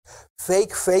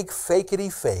fake,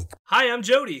 fakety fake. Hi, I'm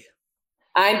Jody.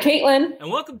 I'm Caitlin. And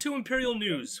welcome to Imperial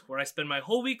News, where I spend my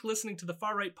whole week listening to the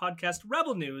far-right podcast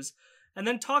Rebel News, and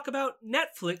then talk about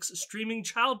Netflix streaming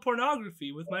child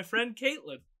pornography with my friend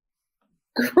Caitlin.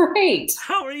 Great.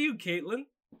 How are you, Caitlin?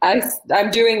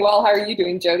 I'm doing well. How are you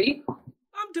doing, Jody?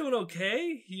 I'm doing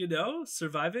okay,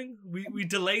 surviving. We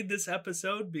delayed this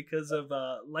episode because of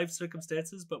life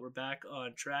circumstances, but we're back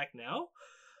on track now.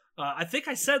 I think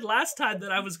I said last time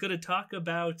that I was going to talk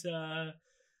about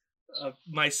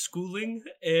my schooling,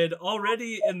 and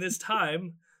already in this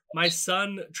time, my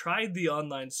son tried the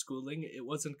online schooling. It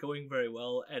wasn't going very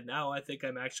well, and now I think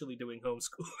I'm actually doing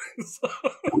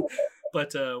homeschooling.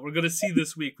 But we're going to see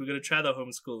this week. We're going to try the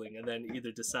homeschooling and then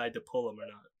either decide to pull him or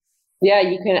not. Yeah,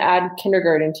 you can add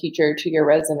kindergarten teacher to your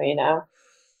resume now.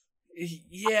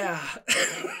 Yeah.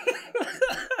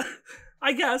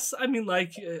 I guess. I mean,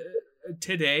 like,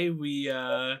 today we,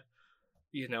 I'm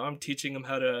teaching him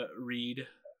how to read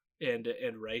and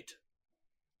write.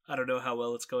 I don't know how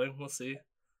well it's going. We'll see.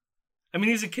 I mean,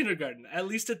 he's in kindergarten. At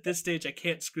least at this stage, I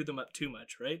can't screw them up too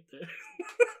much, right?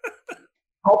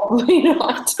 Hopefully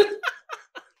not.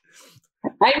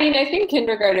 I mean, I think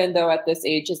kindergarten, though, at this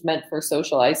age is meant for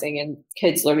socializing and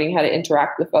kids learning how to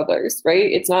interact with others,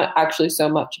 right? It's not actually so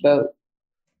much about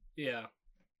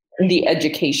the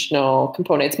educational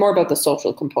component. It's more about the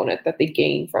social component that they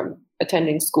gain from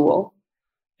attending school.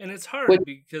 And it's hard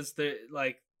because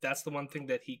that's the one thing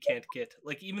that he can't get.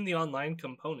 Like, even the online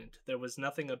component, there was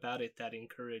nothing about it that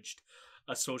encouraged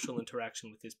a social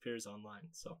interaction with his peers online.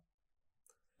 So,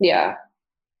 yeah.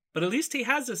 But at least he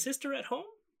has a sister at home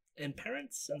and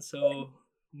parents, and so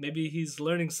maybe he's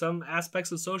learning some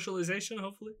aspects of socialization,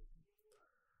 hopefully.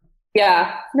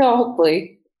 Yeah, no,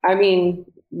 hopefully. I mean,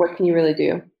 what can you really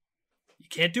do? You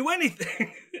can't do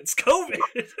anything. It's COVID.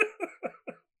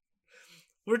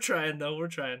 We're trying, though. We're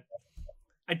trying.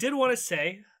 I did want to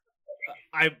say,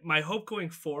 my hope going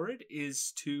forward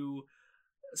is to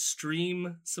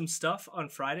stream some stuff on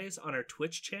Fridays on our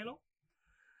Twitch channel.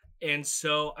 And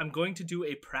so I'm going to do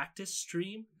a practice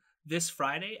stream this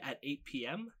Friday at 8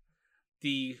 p.m.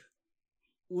 The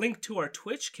link to our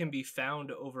Twitch can be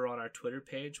found over on our Twitter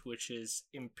page, which is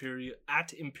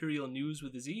Imperial News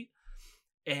with a Z.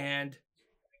 And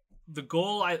the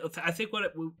goal, I think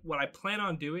what I plan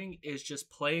on doing is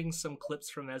just playing some clips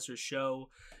from Ezra's show,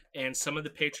 and some of the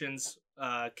patrons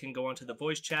can go onto the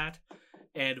voice chat,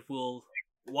 and we'll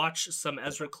watch some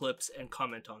Ezra clips and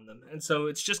comment on them. And so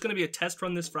it's just going to be a test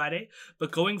run this Friday,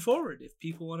 but going forward, if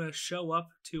people want to show up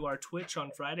to our Twitch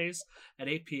on Fridays at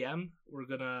 8 p.m., we're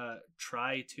going to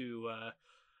try to,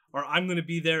 or I'm going to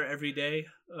be there every day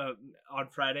on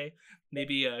Friday.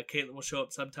 Maybe Caitlin will show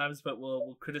up sometimes, but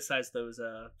we'll criticize those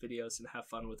videos and have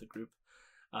fun with the group.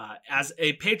 As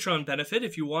a Patreon benefit,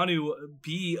 if you want to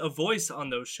be a voice on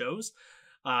those shows,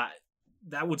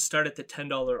 that would start at the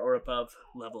 $10 or above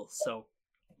level. So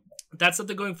that's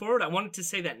something going forward. I wanted to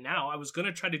say that now. I was going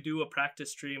to try to do a practice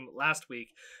stream last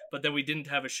week, but then we didn't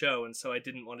have a show, and so I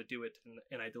didn't want to do it,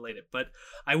 and I delayed it. But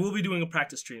I will be doing a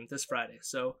practice stream this Friday,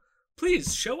 so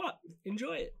please show up.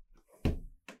 Enjoy it.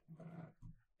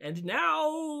 And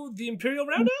now, the Imperial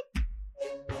Roundup.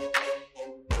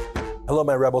 Hello,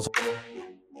 my rebels.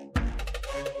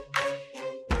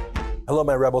 Hello,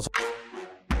 my rebels.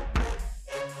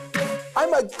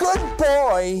 I'm a good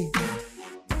boy.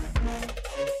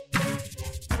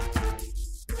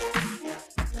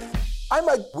 I'm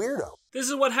a weirdo. This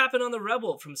is what happened on The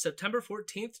Rebel from September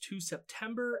 14th to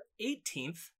September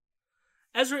 18th.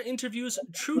 Ezra interviews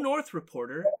True North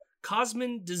reporter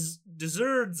Cosmin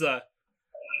Dzurdza,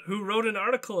 who wrote an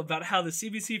article about how the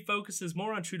CBC focuses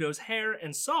more on Trudeau's hair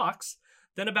and socks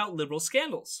than about liberal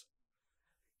scandals.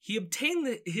 He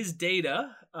obtained his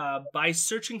data by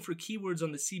searching for keywords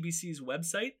on the CBC's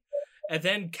website and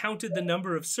then counted the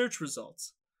number of search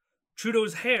results.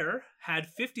 Trudeau's hair had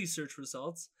 50 search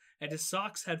results, and his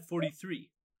socks had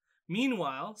 43.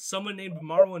 Meanwhile, someone named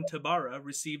Marwan Tabara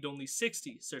received only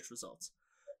 60 search results.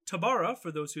 Tabara,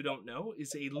 for those who don't know,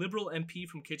 is a Liberal MP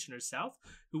from Kitchener South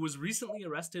who was recently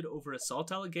arrested over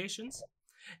assault allegations.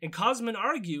 And Cosmin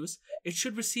argues it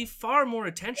should receive far more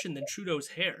attention than Trudeau's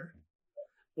hair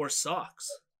or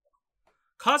socks.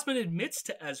 Cosmin admits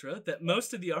to Ezra that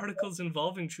most of the articles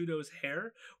involving Trudeau's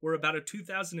hair were about a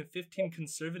 2015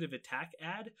 Conservative attack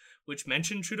ad, which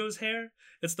mentioned Trudeau's hair.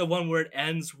 It's the one where it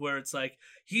ends where it's like,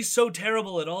 he's so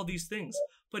terrible at all these things,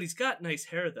 but he's got nice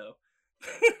hair though.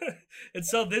 And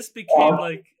so this became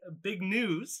like big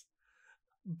news.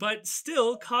 But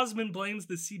still, Cosmin blames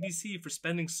the CBC for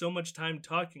spending so much time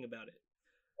talking about it.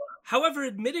 However,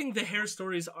 admitting the hair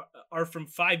stories are from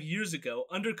 5 years ago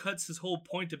undercuts his whole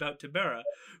point about Tabarra,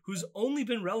 who's only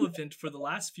been relevant for the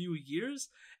last few years,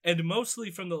 and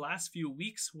mostly from the last few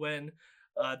weeks when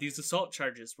these assault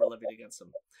charges were levied against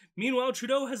him. Meanwhile,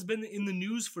 Trudeau has been in the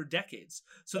news for decades,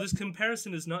 so this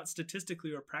comparison is not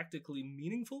statistically or practically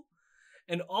meaningful.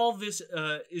 And all this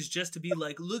is just to be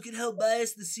like, look at how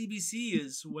biased the CBC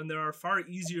is, when there are far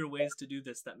easier ways to do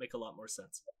this that make a lot more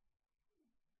sense.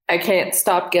 I can't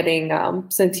stop getting,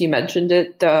 since you mentioned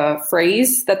it, the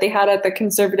phrase that they had at the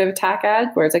Conservative attack ad,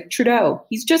 where it's like, Trudeau,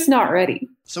 he's just not ready.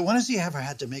 So when has he ever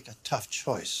had to make a tough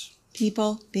choice?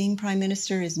 People, being Prime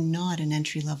Minister is not an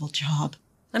entry-level job.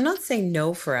 I'm not saying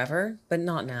no forever, but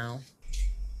not now.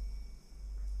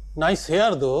 Nice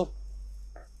hair, though.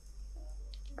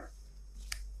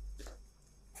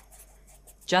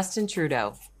 Justin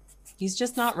Trudeau. He's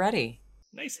just not ready.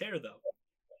 Nice hair, though.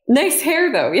 Nice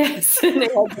hair, though, yes. And they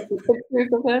have pictures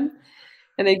of him,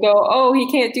 and they go, "Oh, he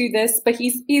can't do this, but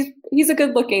he's a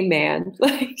good-looking man."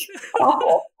 Like,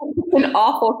 awful. An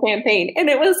awful campaign, and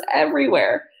it was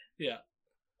everywhere. Yeah.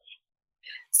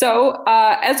 So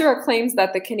Ezra claims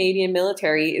that the Canadian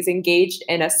military is engaged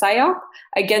in a psyop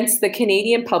against the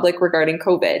Canadian public regarding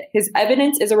COVID. His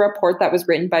evidence is a report that was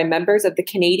written by members of the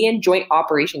Canadian Joint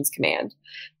Operations Command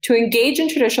to engage in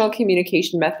traditional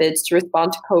communication methods to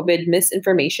respond to COVID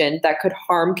misinformation that could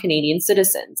harm Canadian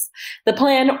citizens. The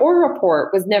plan or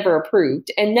report was never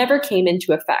approved and never came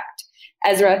into effect.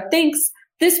 Ezra thinks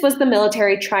this was the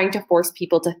military trying to force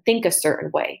people to think a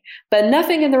certain way, but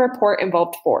nothing in the report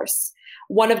involved force.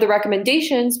 One of the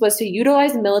recommendations was to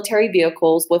utilize military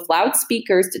vehicles with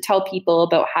loudspeakers to tell people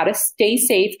about how to stay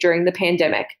safe during the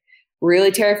pandemic.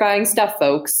 Really terrifying stuff,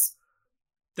 folks.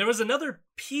 There was another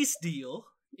peace deal,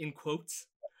 in quotes,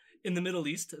 in the Middle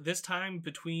East, this time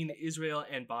between Israel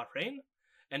and Bahrain.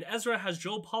 And Ezra has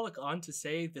Joel Pollak on to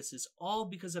say this is all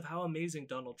because of how amazing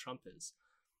Donald Trump is.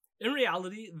 In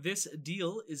reality, this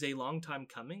deal is a long time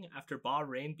coming after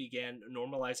Bahrain began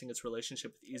normalizing its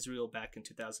relationship with Israel back in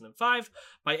 2005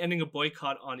 by ending a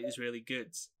boycott on Israeli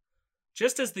goods.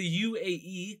 Just as the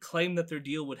UAE claimed that their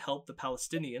deal would help the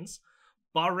Palestinians,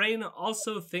 Bahrain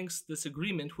also thinks this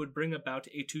agreement would bring about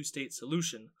a two-state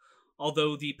solution,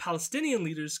 although the Palestinian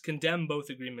leaders condemn both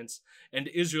agreements and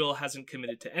Israel hasn't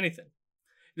committed to anything.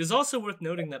 It is also worth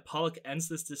noting that Pollak ends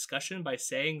this discussion by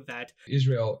saying that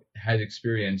Israel has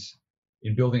experience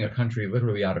in building a country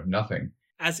literally out of nothing.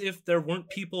 As if there weren't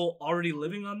people already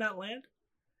living on that land?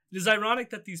 It is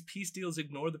ironic that these peace deals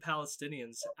ignore the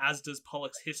Palestinians, as does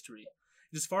Pollak's history.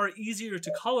 It is far easier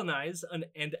to colonize and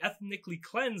ethnically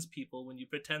cleanse people when you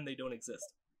pretend they don't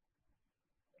exist.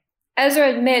 Ezra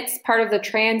admits part of the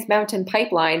Trans Mountain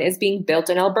Pipeline is being built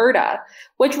in Alberta,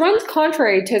 which runs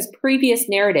contrary to his previous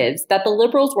narratives that the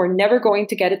Liberals were never going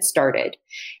to get it started.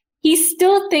 He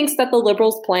still thinks that the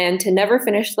Liberals plan to never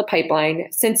finish the pipeline,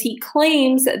 since he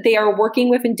claims they are working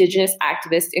with Indigenous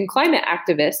activists and climate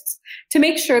activists to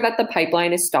make sure that the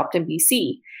pipeline is stopped in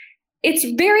BC. It's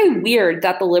very weird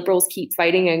that the Liberals keep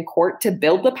fighting in court to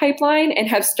build the pipeline and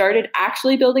have started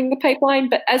actually building the pipeline,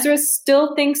 but Ezra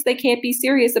still thinks they can't be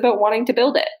serious about wanting to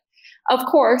build it. Of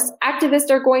course, activists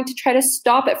are going to try to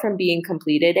stop it from being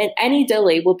completed, and any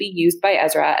delay will be used by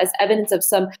Ezra as evidence of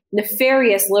some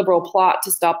nefarious Liberal plot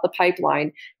to stop the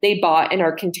pipeline they bought and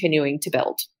are continuing to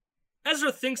build.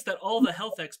 Ezra thinks that all the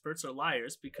health experts are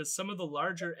liars because some of the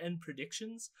larger end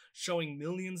predictions showing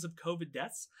millions of COVID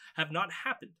deaths have not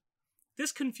happened.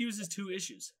 This confuses two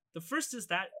issues. The first is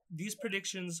that these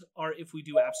predictions are if we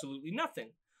do absolutely nothing,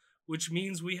 which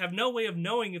means we have no way of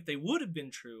knowing if they would have been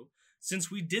true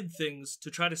since we did things to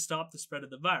try to stop the spread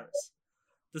of the virus.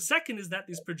 The second is that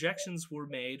these projections were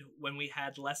made when we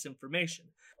had less information.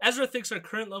 Ezra thinks our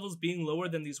current levels being lower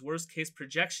than these worst-case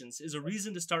projections is a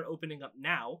reason to start opening up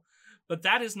now, but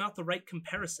that is not the right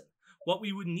comparison. What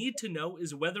we would need to know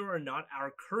is whether or not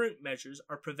our current measures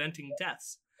are preventing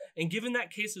deaths. And given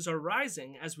that cases are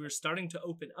rising as we're starting to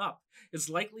open up, it's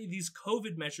likely these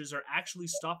COVID measures are actually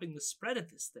stopping the spread of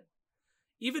this thing.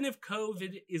 Even if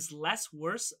COVID is less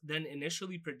worse than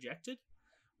initially projected,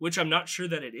 which I'm not sure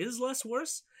that it is less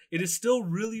worse, it is still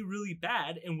really, really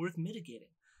bad and worth mitigating.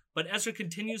 But Ezra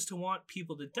continues to want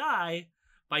people to die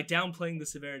by downplaying the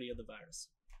severity of the virus.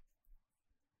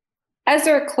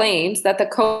 Ezra claims that the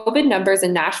COVID numbers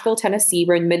in Nashville, Tennessee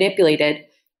were manipulated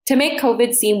to make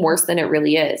COVID seem worse than it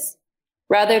really is.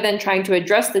 Rather than trying to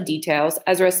address the details,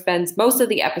 Ezra spends most of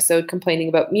the episode complaining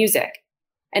about music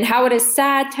and how it is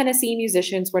sad Tennessee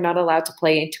musicians were not allowed to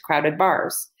play into crowded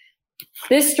bars.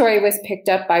 This story was picked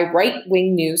up by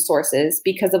right-wing news sources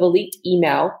because of a leaked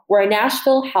email where a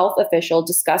Nashville health official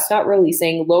discussed not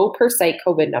releasing low per site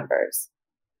COVID numbers.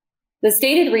 The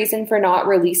stated reason for not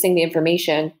releasing the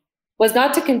information was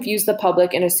not to confuse the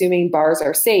public in assuming bars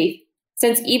are safe,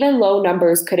 since even low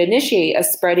numbers could initiate a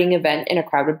spreading event in a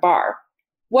crowded bar.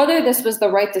 Whether this was the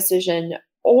right decision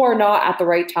or not at the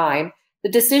right time,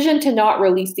 the decision to not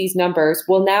release these numbers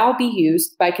will now be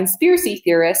used by conspiracy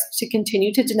theorists to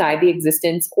continue to deny the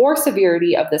existence or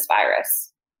severity of this virus.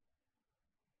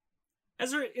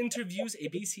 Ezra interviews a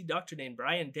BC doctor named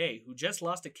Brian Day, who just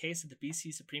lost a case at the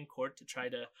BC Supreme Court to try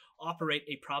to operate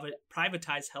a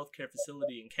privatized healthcare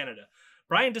facility in Canada.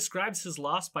 Brian describes his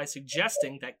loss by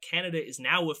suggesting that Canada is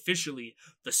now officially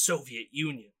the Soviet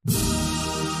Union.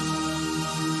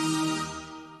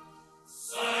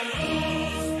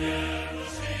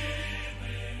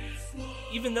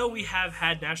 Even though we have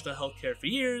had national health care for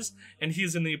years, and he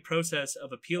is in the process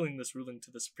of appealing this ruling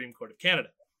to the Supreme Court of Canada.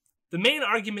 The main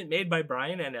argument made by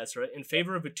Brian and Ezra in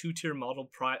favor of a two-tier model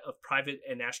of private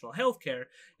and national health care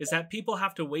is that people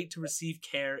have to wait to receive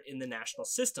care in the national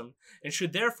system and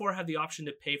should therefore have the option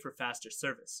to pay for faster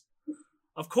service.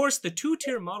 Of course, the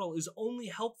two-tier model is only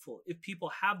helpful if people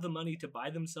have the money to buy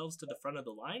themselves to the front of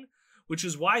the line, which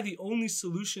is why the only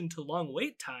solution to long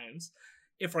wait times,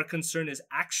 if our concern is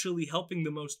actually helping the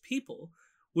most people,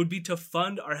 would be to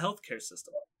fund our healthcare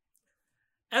system.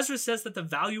 Ezra says that the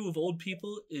value of old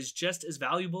people is just as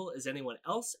valuable as anyone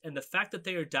else, and the fact that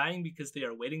they are dying because they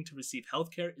are waiting to receive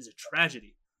healthcare is a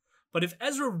tragedy. But if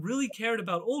Ezra really cared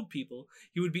about old people,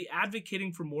 he would be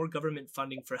advocating for more government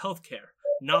funding for healthcare,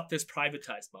 not this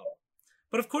privatized model.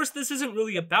 But of course, this isn't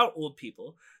really about old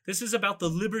people. This is about the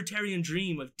libertarian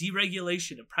dream of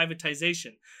deregulation and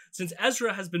privatization, since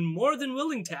Ezra has been more than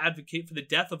willing to advocate for the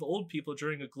death of old people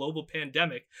during a global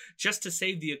pandemic just to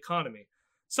save the economy.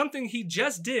 Something he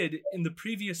just did in the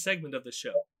previous segment of the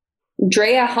show.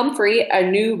 Drea Humphrey,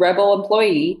 a new Rebel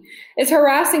employee, is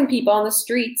harassing people on the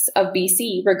streets of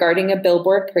BC regarding a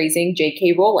billboard praising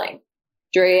J.K. Rowling.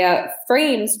 Drea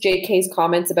frames J.K.'s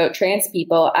comments about trans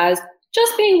people as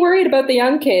just being worried about the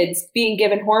young kids being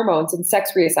given hormones and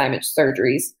sex reassignment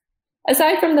surgeries.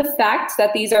 Aside from the fact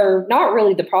that these are not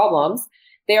really the problems,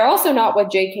 they are also not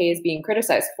what J.K. is being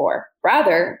criticized for.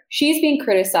 Rather, she's being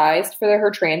criticized for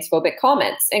her transphobic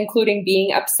comments, including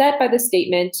being upset by the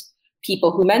statement,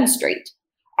 people who menstruate,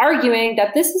 arguing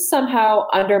that this is somehow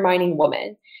undermining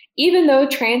women, even though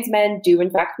trans men do in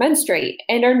fact menstruate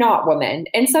and are not women,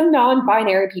 and some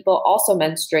non-binary people also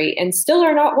menstruate and still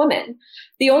are not women.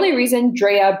 The only reason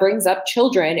Drea brings up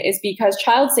children is because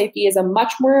child safety is a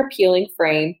much more appealing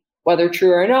frame, whether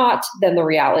true or not, than the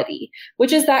reality,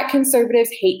 which is that conservatives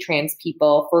hate trans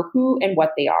people for who and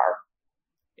what they are.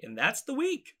 And that's the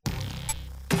week.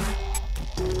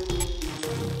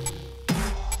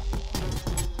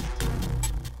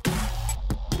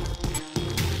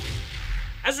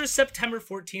 Ezra's September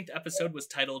 14th episode was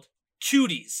titled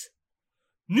Cuties.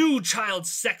 New child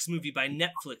sex movie by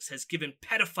Netflix has given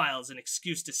pedophiles an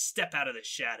excuse to step out of the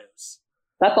shadows.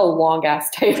 That's a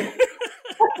long-ass title.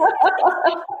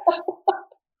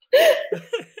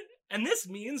 And this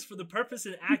means, for the purpose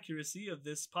and accuracy of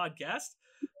this podcast,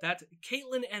 that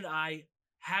Caitlin and I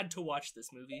had to watch this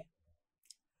movie.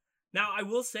 Now, I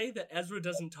will say that Ezra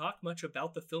doesn't talk much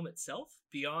about the film itself,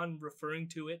 beyond referring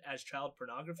to it as child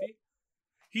pornography.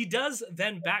 He does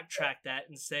then backtrack that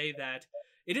and say that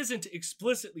it isn't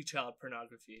explicitly child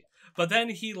pornography, but then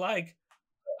he,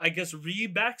 I guess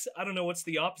rebacks. I don't know what's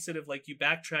the opposite of you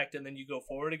backtracked and then you go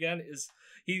forward again. Is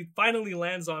he finally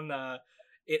lands on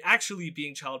it actually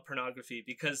being child pornography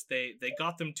because they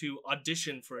got them to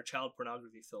audition for a child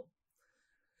pornography film.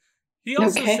 He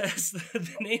also says that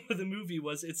the name of the movie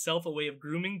was itself a way of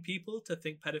grooming people to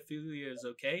think pedophilia is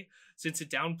okay, since it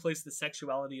downplays the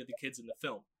sexuality of the kids in the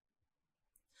film.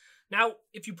 Now,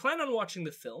 if you plan on watching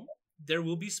the film, there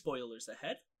will be spoilers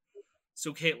ahead.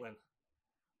 So, Caitlin,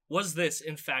 was this,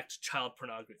 in fact, child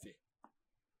pornography?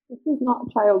 This is not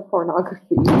child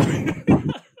pornography.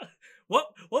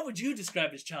 What would you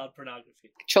describe as child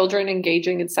pornography? Children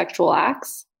engaging in sexual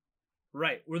acts?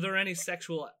 Right. Were there any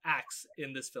sexual acts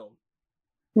in this film?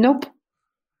 Nope.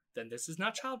 Then this is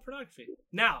not child pornography.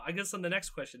 Now, I guess on the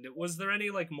next question, was there any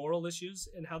moral issues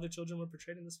in how the children were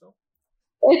portrayed in this film?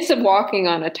 It's walking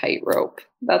on a tightrope.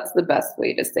 That's the best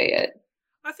way to say it.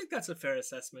 I think that's a fair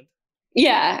assessment.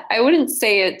 Yeah, I wouldn't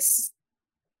say it's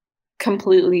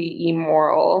completely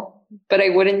immoral, but I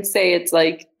wouldn't say it's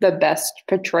the best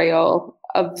portrayal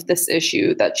of this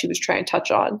issue that she was trying to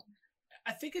touch on.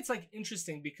 I think it's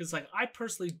interesting because I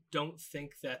personally don't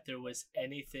think that there was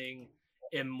anything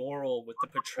immoral with the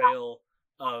portrayal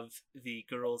of the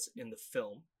girls in the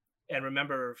film. And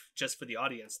remember, just for the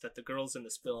audience, that the girls in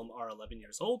this film are 11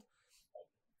 years old.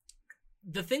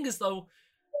 The thing is, though,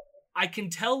 I can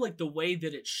tell like the way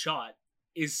that it's shot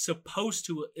is supposed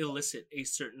to elicit a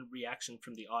certain reaction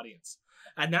from the audience.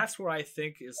 And that's where I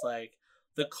think is like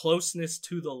the closeness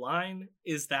to the line,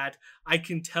 is that I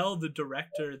can tell the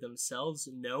director themselves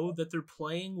know that they're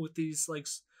playing with these like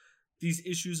these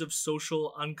issues of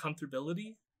social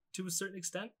uncomfortability to a certain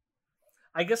extent.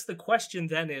 I guess the question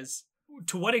then is,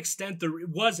 to what extent there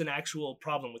was an actual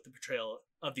problem with the portrayal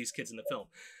of these kids in the film.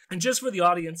 And just for the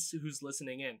audience who's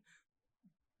listening in,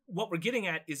 what we're getting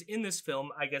at is, in this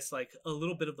film, I guess like a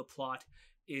little bit of the plot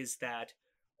is that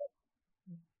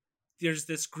there's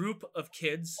this group of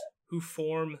kids who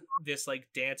form this like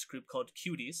dance group called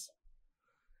Cuties.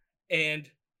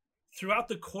 And throughout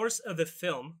the course of the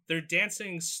film, their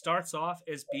dancing starts off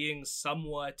as being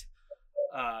somewhat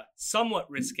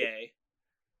risque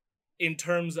in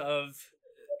terms of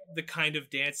the kind of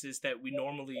dances that we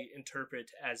normally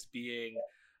interpret as being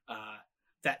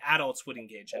that adults would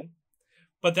engage in.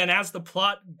 But then as the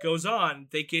plot goes on,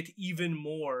 they get even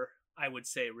more, I would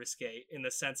say, risque, in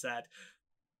the sense that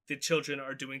the children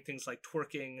are doing things like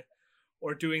twerking,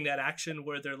 or doing that action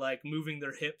where they're like moving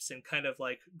their hips and kind of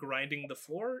like grinding the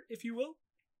floor, if you will.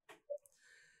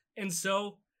 And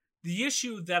so the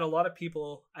issue that a lot of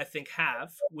people, I think,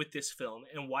 have with this film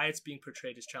and why it's being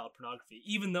portrayed as child pornography,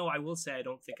 even though I will say I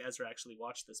don't think Ezra actually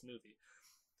watched this movie,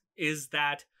 is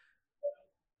that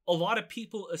a lot of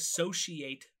people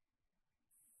associate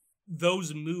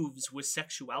those moves with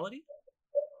sexuality.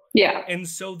 Yeah. And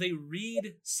so they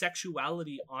read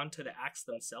sexuality onto the acts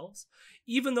themselves,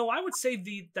 even though I would say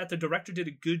that the director did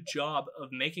a good job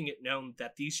of making it known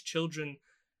that these children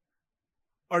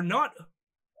do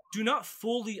not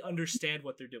fully understand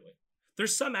what they're doing.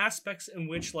 There's some aspects in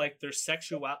which like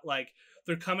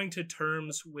they're coming to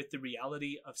terms with the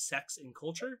reality of sex and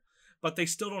culture, but they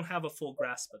still don't have a full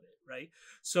grasp of it, right?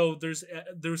 So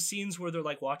there's scenes where they're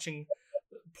like watching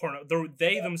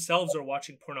they themselves are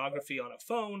watching pornography on a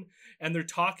phone, and they're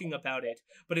talking about it,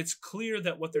 but it's clear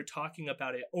that what they're talking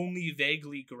about, it only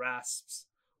vaguely grasps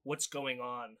what's going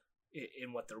on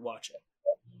in what they're watching,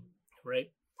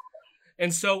 right?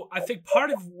 And so I think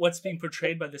part of what's being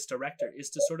portrayed by this director is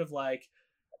to sort of like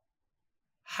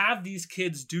have these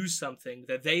kids do something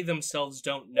that they themselves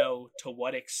don't know to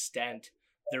what extent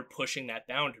they're pushing that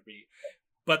boundary.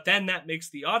 But then that makes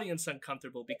the audience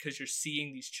uncomfortable because you're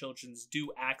seeing these children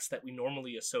do acts that we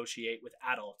normally associate with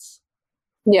adults.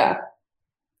 Yeah.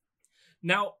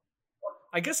 Now,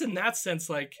 I guess in that sense,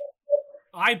 like,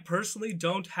 I personally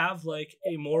don't have like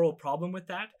a moral problem with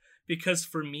that, because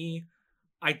for me,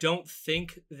 I don't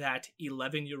think that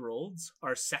 11-year-olds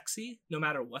are sexy no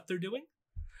matter what they're doing.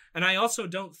 And I also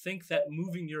don't think that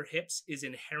moving your hips is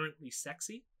inherently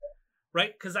sexy.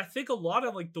 Right? Because I think a lot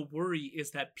of like the worry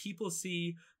is that people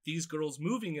see these girls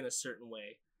moving in a certain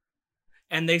way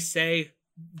and they say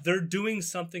they're doing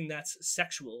something that's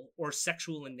sexual or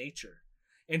sexual in nature.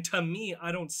 And to me,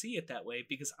 I don't see it that way,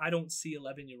 because I don't see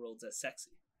 11-year-olds as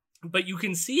sexy. But you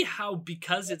can see how,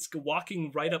 because it's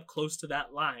walking right up close to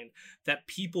that line, that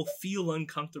people feel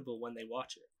uncomfortable when they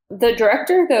watch it. The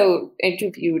director, though,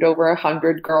 interviewed over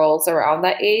 100 girls around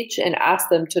that age and asked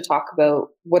them to talk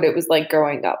about what it was like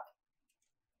growing up.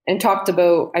 And talked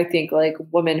about, I think, like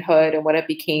womanhood and what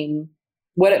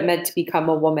it meant to become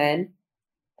a woman.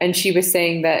 And she was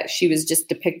saying that she was just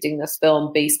depicting this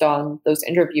film based on those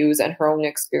interviews and her own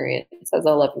experience as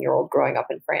an 11-year-old growing up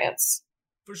in France.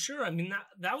 For sure. I mean,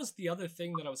 that was the other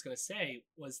thing that I was going to say,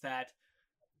 was that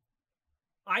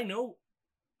I know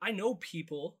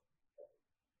people,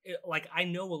 like I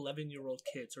know 11-year-old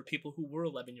kids, or people who were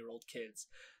 11-year-old kids,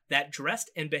 that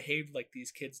dressed and behaved like these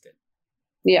kids did.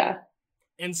 Yeah.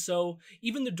 And so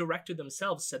even the director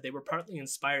themselves said they were partly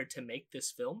inspired to make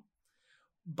this film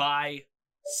by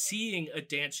seeing a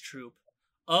dance troupe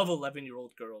of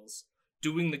 11-year-old girls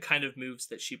doing the kind of moves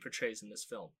that she portrays in this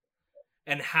film,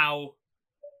 and how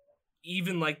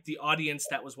even like the audience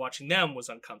that was watching them was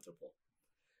uncomfortable.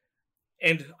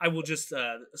 And I will just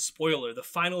spoiler, the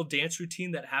final dance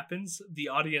routine that happens, the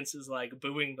audience is like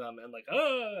booing them and like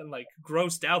and like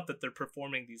grossed out that they're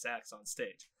performing these acts on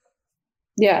stage.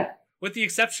 Yeah. With the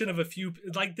exception of a few,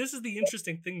 like, this is the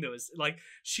interesting thing, though, is, like,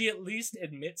 she at least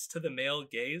admits to the male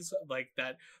gaze, like,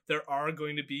 that there are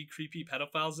going to be creepy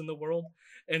pedophiles in the world.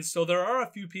 And so there are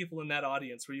a few people in that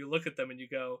audience where you look at them and you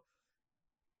go,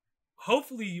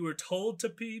 hopefully you were told to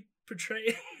be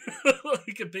portrayed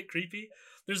like a bit creepy.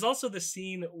 There's also the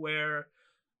scene where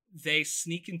they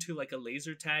sneak into, like, a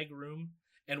laser tag room,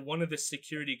 and one of the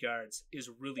security guards is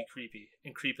really creepy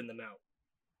and creeping them out.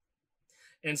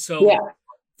 And so... Yeah.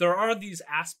 there are these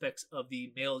aspects of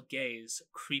the male gaze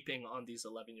creeping on these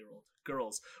 11-year-old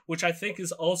girls, which I think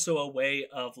is also a way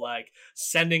of like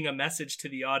sending a message to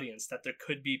the audience that there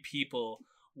could be people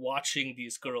watching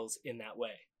these girls in that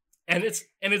way. And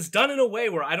it's done in a way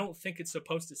where I don't think it's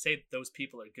supposed to say that those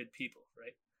people are good people,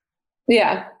 right?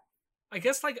 Yeah. I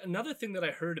guess like another thing that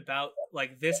I heard about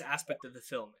like this aspect of the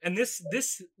film, and this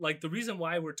like the reason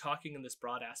why we're talking in this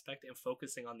broad aspect and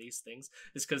focusing on these things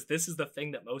is because this is the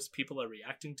thing that most people are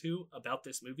reacting to about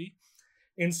this movie.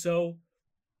 And so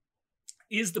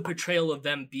is the portrayal of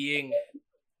them being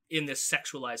in this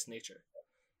sexualized nature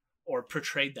or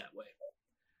portrayed that way.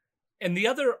 And the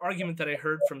other argument that I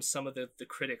heard from some of the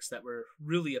critics that were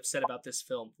really upset about this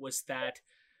film was that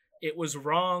it was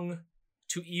wrong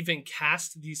to even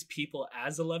cast these people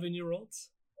as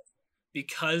 11-year-olds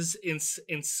because in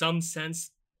some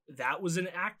sense that was an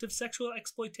act of sexual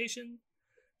exploitation.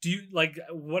 Do you like,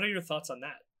 what are your thoughts on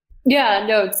that? Yeah,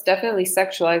 no, it's definitely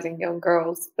sexualizing young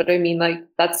girls, but I mean, like,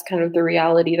 that's kind of the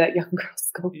reality that young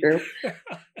girls go through.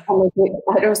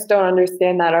 I just don't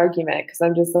understand that argument because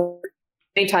I'm just like,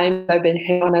 many times I've been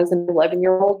hit on as an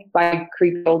 11-year-old by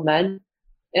creepy old men.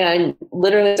 And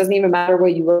literally, it doesn't even matter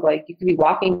what you look like. You could be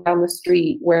walking down the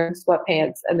street wearing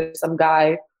sweatpants and there's some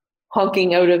guy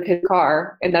honking out of his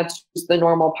car. And that's just the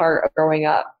normal part of growing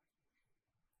up.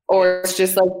 Or it's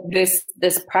just like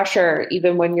this pressure,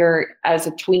 even when you're as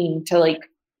a tween, to like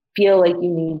feel like you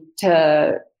need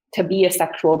to be a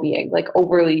sexual being, like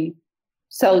overly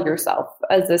sell yourself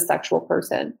as a sexual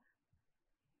person.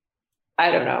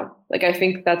 I don't know. Like, I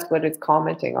think that's what it's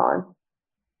commenting on.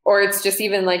 Or it's just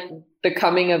even like the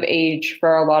coming of age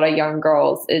for a lot of young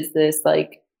girls is this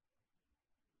like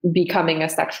becoming a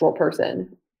sexual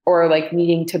person or like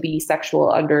needing to be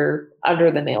sexual under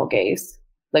the male gaze,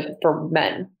 like for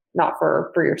men, not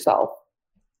for yourself.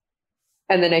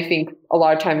 And then I think a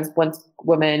lot of times once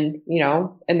women, you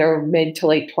know, in their mid to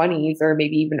late 20s or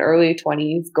maybe even early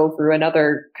 20s go through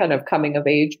another kind of coming of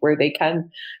age where they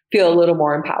can feel a little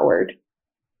more empowered.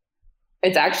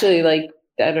 It's actually like,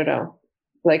 I don't know,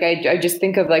 like I just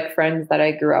think of like friends that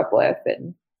I grew up with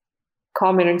and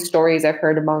common stories I've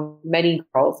heard among many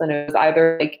girls. And it was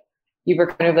either like you were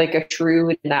kind of like a shrew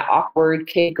and that awkward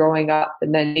kid growing up,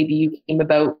 and then maybe you came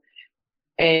about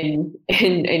in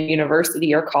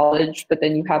university or college, but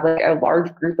then you have like a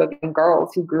large group of young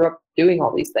girls who grew up doing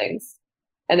all these things.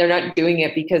 And they're not doing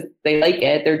it because they like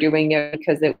it. They're doing it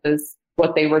because it was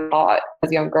what they were taught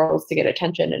as young girls to get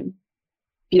attention and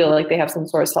feel like they have some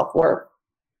sort of self-worth.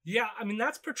 Yeah, I mean,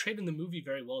 that's portrayed in the movie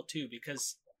very well too,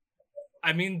 because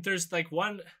I mean, there's like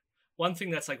one thing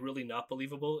that's like really not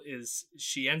believable is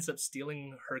she ends up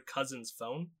stealing her cousin's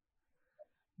phone.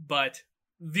 But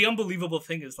the unbelievable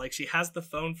thing is like she has the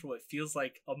phone for what feels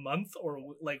like a month or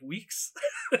like weeks.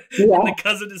 Yeah. And the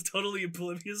cousin is totally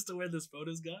oblivious to where this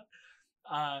photo's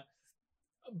gone.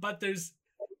 But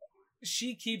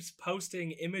she keeps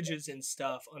posting images and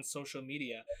stuff on social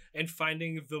media and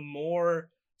finding the more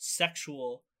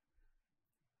sexual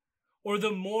or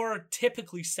the more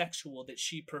typically sexual that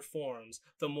she performs,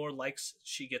 the more likes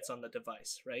she gets on the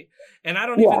device, right? And I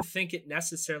don't even think it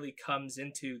necessarily comes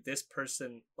into this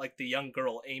person, like the young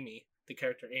girl, Amy, the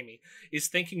character Amy, is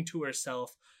thinking to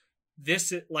herself,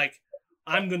 this is like,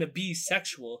 I'm going to be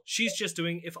sexual. She's just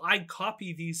doing, if I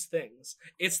copy these things,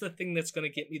 it's the thing that's going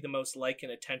to get me the most like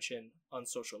and attention on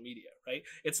social media, right?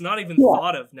 It's not even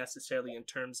thought of necessarily in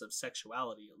terms of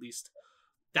sexuality, at least.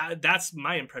 That's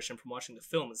my impression from watching the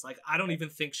film. Is like, I don't even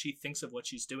think she thinks of what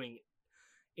she's doing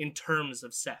in terms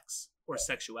of sex or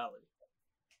sexuality.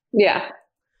 Yeah.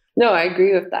 No, I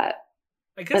agree with that.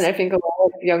 I guess, and I think a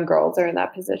lot of young girls are in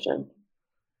that position.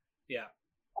 Yeah.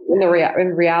 In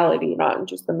reality, not in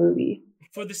just the movie.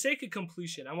 For the sake of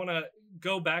completion, I want to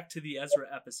go back to the Ezra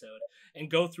episode and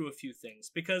go through a few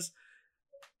things, because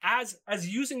as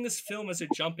using this film as a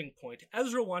jumping point,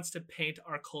 Ezra wants to paint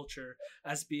our culture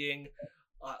as being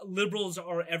liberals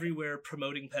are everywhere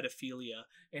promoting pedophilia,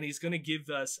 and he's going to give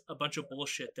us a bunch of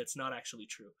bullshit that's not actually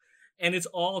true. And it's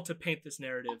all to paint this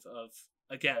narrative of,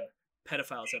 again,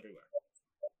 pedophiles everywhere.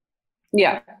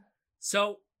 Yeah.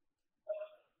 So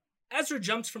Ezra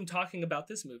jumps from talking about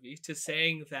this movie to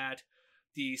saying that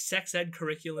the sex ed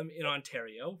curriculum in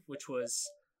Ontario, which was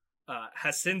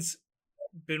has since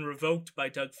been revoked by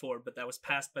Doug Ford, but that was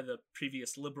passed by the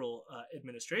previous Liberal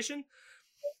administration.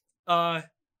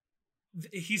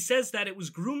 He says that it was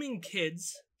grooming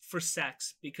kids for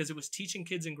sex because it was teaching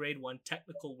kids in grade 1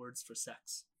 technical words for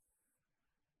sex.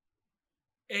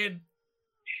 And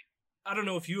I don't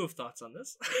know if you have thoughts on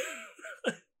this,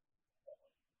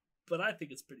 but I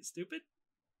think it's pretty stupid.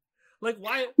 Like,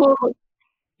 why? Well,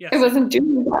 yes. It wasn't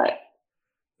doing that.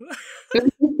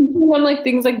 It was on like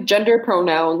things like gender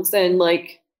pronouns and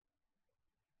like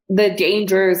the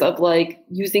dangers of like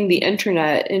using the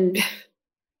internet. And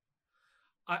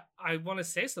I want to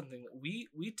say something. We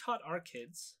taught our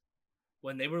kids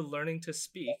when they were learning to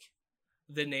speak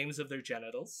the names of their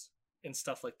genitals and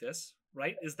stuff like this,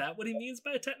 right? Is that what he means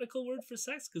by a technical word for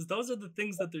sex? Because those are the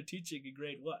things that they're teaching in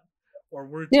grade 1 or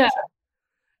word teaching.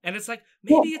 And it's like,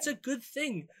 maybe it's a good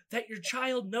thing that your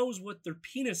child knows what their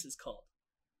penis is called.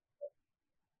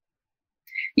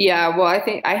 Yeah, well, I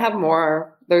think I have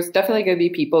more. There's definitely going to be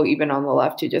people even on the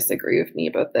left who disagree with me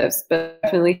about this, but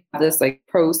definitely have this like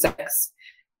pro-sex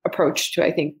approach to,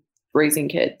 I think, raising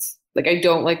kids. Like, I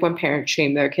don't like when parents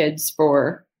shame their kids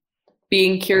for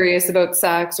being curious about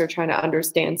sex or trying to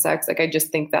understand sex. Like, I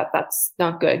just think that that's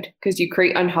not good because you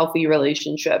create unhealthy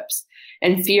relationships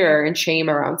and fear and shame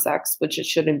around sex, which it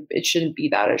shouldn't be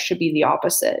that. It should be the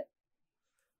opposite.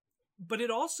 But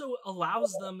it also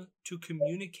allows them to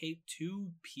communicate to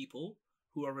people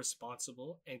who are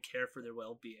responsible and care for their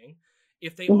well-being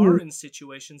if they are in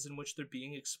situations in which they're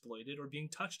being exploited or being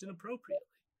touched inappropriately,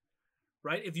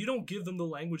 right? If you don't give them the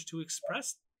language to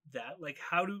express that, like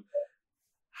how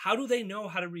do they know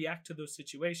how to react to those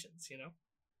situations, you know?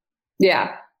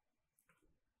 Yeah.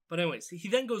 But anyways, he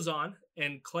then goes on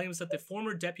and claims that the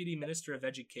former Deputy Minister of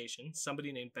Education,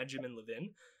 somebody named Benjamin Levin,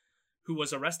 who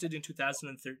was arrested in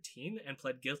 2013 and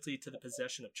pled guilty to the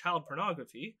possession of child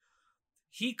pornography,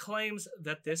 he claims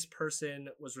that this person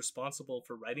was responsible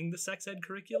for writing the sex ed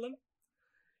curriculum,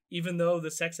 even though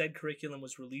the sex ed curriculum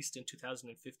was released in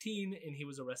 2015 and he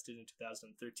was arrested in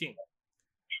 2013.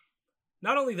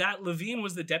 Not only that, Levine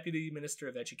was the Deputy Minister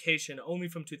of Education only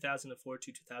from 2004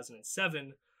 to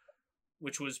 2007,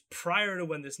 which was prior to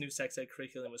when this new sex ed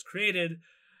curriculum was created,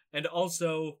 and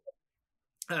also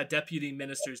deputy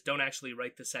ministers don't actually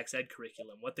write the sex ed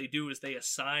curriculum. What they do is they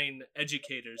assign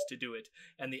educators to do it,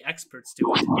 and the experts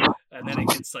do it, and then it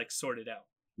gets like sorted out.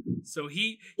 So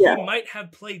he might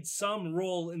have played some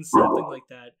role in something like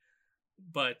that,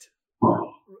 but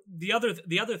the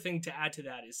other thing to add to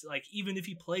that is, like, even if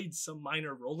he played some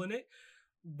minor role in it,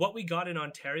 what we got in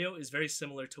Ontario is very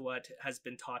similar to what has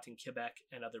been taught in Quebec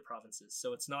and other provinces.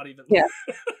 So it's not even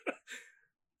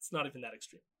it's not even that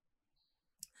extreme.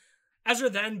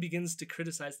 Ezra then begins to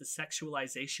criticize the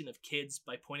sexualization of kids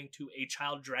by pointing to a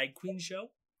child drag queen show.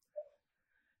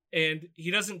 And he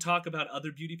doesn't talk about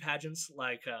other beauty pageants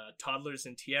like Toddlers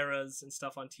and Tiaras and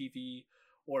stuff on TV,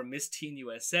 or Miss Teen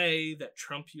USA that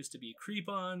Trump used to be a creep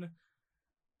on.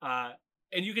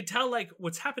 And you could tell, like,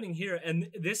 what's happening here, and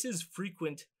this is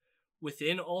frequent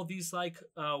within all these, like,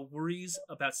 worries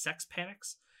about sex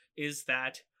panics, is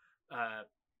that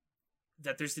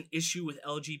that there's an issue with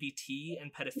LGBT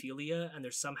and pedophilia, and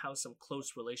there's somehow some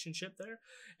close relationship there.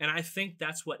 And I think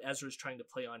that's what Ezra's trying to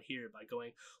play on here by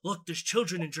going, look, there's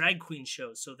children in drag queen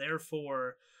shows, so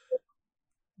therefore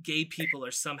gay people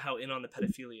are somehow in on the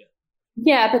pedophilia.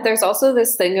 Yeah, but there's also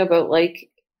this thing about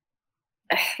like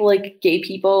gay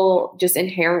people just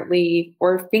inherently,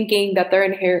 or thinking that they're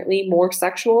inherently more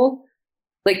sexual.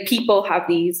 Like, people have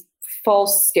these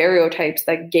false stereotypes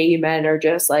that gay men are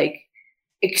just like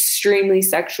extremely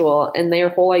sexual, and their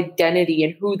whole identity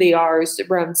and who they are is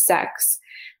around sex.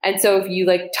 And so if you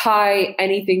like tie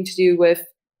anything to do with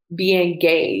being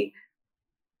gay,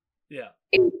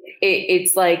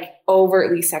 it's like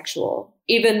overtly sexual.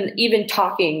 Even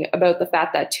talking about the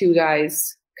fact that two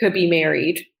guys could be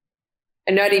married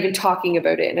and not even talking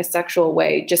about it in a sexual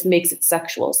way just makes it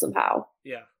sexual somehow.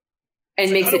 Yeah. And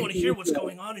it's makes like, I don't it want to hear what's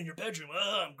going on in your bedroom.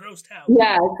 I'm grossed out.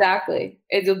 Yeah, exactly.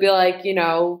 It'll be like, you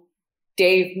know,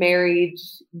 Dave married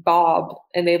Bob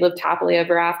and they lived happily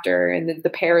ever after, and the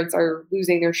parents are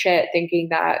losing their shit thinking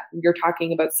that you're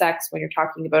talking about sex when you're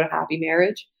talking about a happy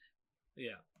marriage.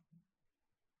 Yeah.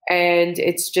 And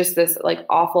it's just this like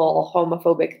awful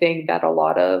homophobic thing that a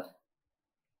lot of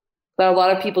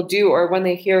people do, or when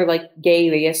they hear like gay,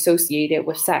 they associate it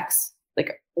with sex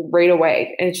like right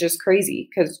away. And it's just crazy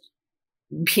because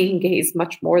being gay is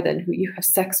much more than who you have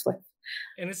sex with.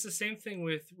 And it's the same thing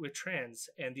with trans,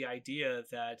 and the idea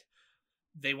that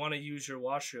they want to use your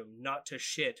washroom not to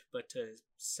shit, but to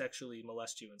sexually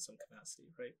molest you in some capacity,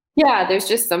 right? Yeah, there's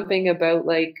just something about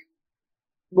like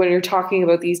when you're talking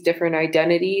about these different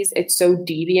identities, it's so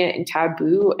deviant and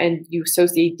taboo, and you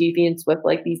associate deviance with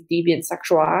like these deviant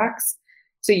sexual acts.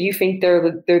 So you think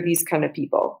they're these kind of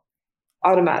people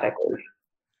automatically.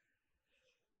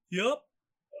 Yep.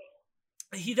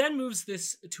 He then moves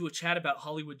this to a chat about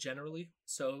Hollywood generally.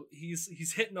 So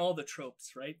he's hitting all the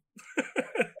tropes, right?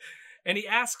 And he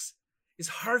asks, is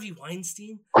Harvey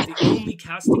Weinstein the only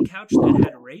casting couch that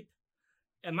had rape?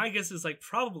 And my guess is like,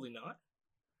 probably not.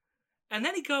 And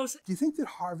then he goes, Do you think that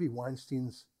Harvey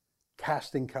Weinstein's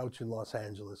casting couch in Los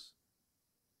Angeles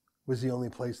was the only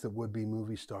place that would-be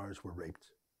movie stars were raped?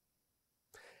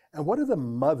 And what are the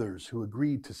mothers who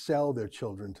agreed to sell their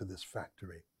children to this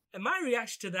factory? and my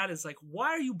reaction to that is like, why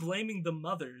are you blaming the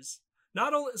mothers?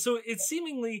 Not only, so it's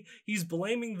seemingly he's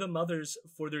blaming the mothers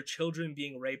for their children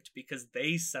being raped because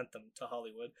they sent them to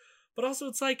Hollywood. But also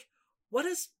it's like, what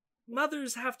does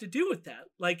mothers have to do with that?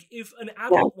 Like, if an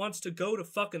adult wants to go to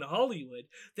fucking Hollywood,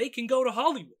 they can go to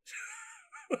Hollywood.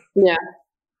 Yeah.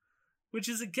 Which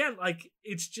is, again, like,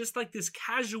 it's just like this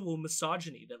casual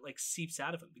misogyny that like seeps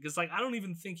out of him, because like I don't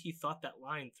even think he thought that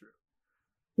line through.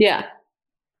 Yeah.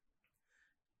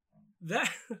 That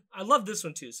I love this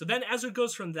one too. So then Ezra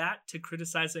goes from that to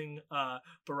criticizing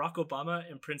Barack Obama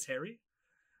and Prince Harry.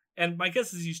 And my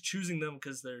guess is he's choosing them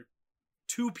because they're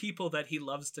two people that he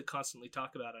loves to constantly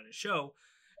talk about on his show.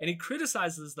 And he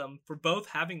criticizes them for both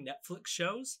having Netflix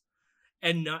shows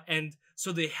and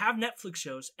so they have Netflix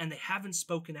shows and they haven't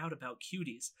spoken out about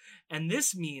cuties. And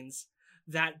this means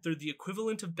that they're the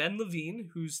equivalent of Ben Levine,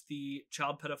 who's the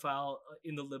child pedophile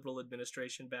in the liberal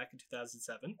administration back in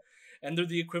 2007. And they're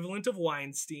the equivalent of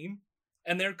Weinstein.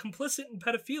 And they're complicit in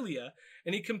pedophilia.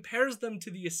 And he compares them to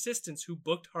the assistants who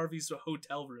booked Harvey's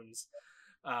hotel rooms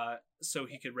so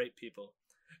he could rape people,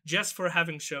 just for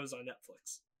having shows on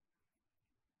Netflix.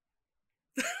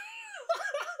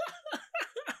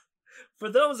 For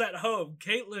those at home,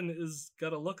 Caitlin has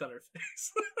got a look on her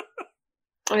face.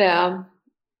 Yeah.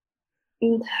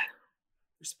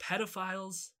 There's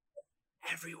pedophiles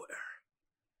everywhere.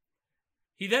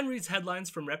 He then reads headlines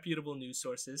from reputable news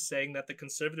sources saying that the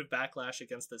conservative backlash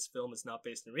against this film is not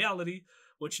based in reality,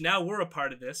 which now we're a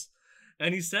part of this.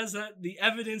 And he says that the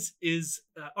evidence is,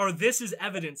 this is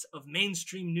evidence of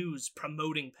mainstream news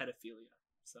promoting pedophilia.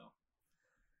 So,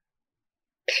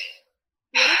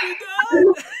 what have you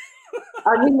done?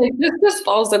 I mean, like, this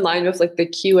falls in line with like the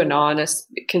QAnon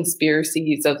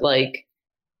conspiracies of like,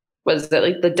 was it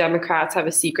like the Democrats have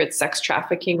a secret sex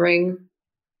trafficking ring?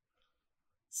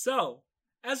 So,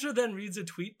 Ezra then reads a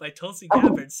tweet by Tulsi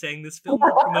Gabbard saying this film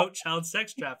will promote child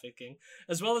sex trafficking,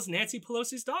 as well as Nancy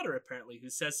Pelosi's daughter, apparently, who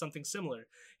says something similar.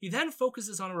 He then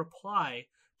focuses on a reply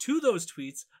to those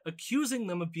tweets, accusing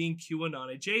them of being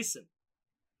QAnon adjacent.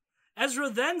 Ezra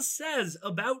then says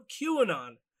about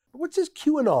QAnon. What's this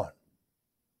QAnon?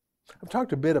 I've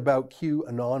talked a bit about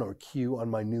QAnon or Q on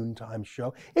my noontime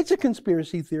show. It's a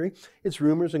conspiracy theory. It's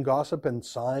rumors and gossip and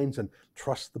signs and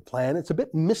trust the plan. It's a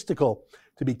bit mystical,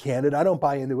 to be candid. I don't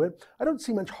buy into it. I don't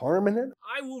see much harm in it.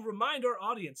 I will remind our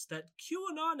audience that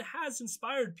QAnon has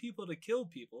inspired people to kill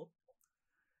people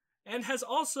and has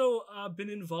also been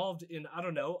involved in, I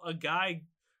don't know,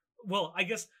 I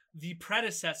guess the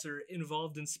predecessor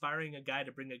involved inspiring a guy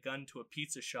to bring a gun to a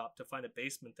pizza shop to find a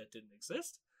basement that didn't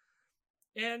exist.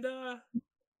 And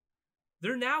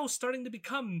they're now starting to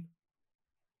become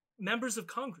members of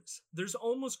Congress. There's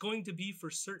almost going to be, for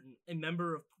certain, a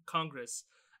member of Congress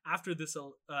after this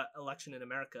election in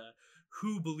America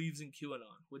who believes in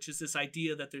QAnon, which is this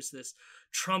idea that there's this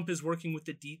Trump is working with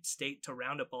the deep state to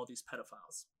round up all these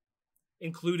pedophiles,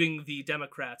 including the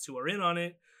Democrats who are in on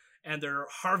it, and they're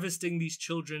harvesting these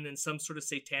children in some sort of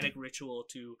satanic ritual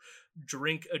to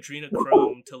drink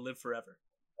adrenochrome to live forever.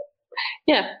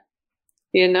 Yeah.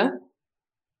 You know?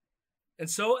 And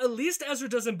so at least Ezra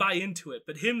doesn't buy into it,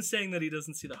 but him saying that he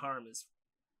doesn't see the harm is,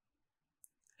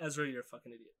 Ezra, you're a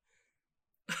fucking idiot.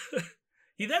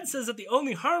 He then says that the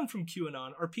only harm from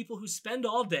QAnon are people who spend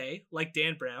all day, like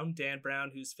Dan Brown,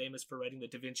 who's famous for writing the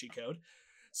Da Vinci Code.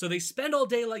 So they spend all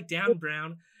day like Dan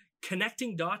Brown,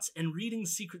 connecting dots and reading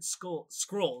secret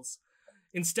scrolls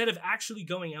instead of actually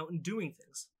going out and doing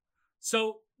things.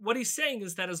 So what he's saying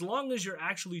is that as long as you're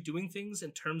actually doing things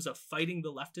in terms of fighting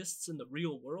the leftists in the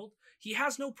real world, he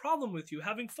has no problem with you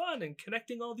having fun and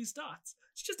connecting all these dots.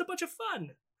 It's just a bunch of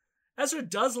fun. Ezra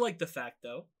does like the fact,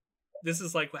 though, this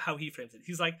is like how he frames it.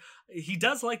 He's like, he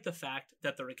does like the fact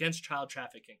that they're against child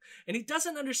trafficking. And he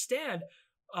doesn't understand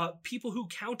people who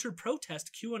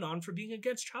counter-protest QAnon for being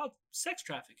against child sex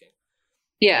trafficking.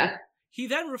 Yeah. He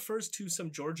then refers to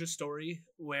some Georgia story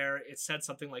where it said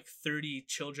something like 30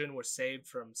 children were saved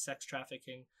from sex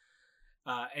trafficking.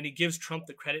 And he gives Trump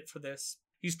the credit for this.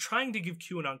 He's trying to give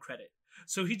QAnon credit.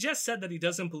 So he just said that he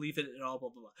doesn't believe it at all, blah,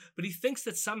 blah, blah. But he thinks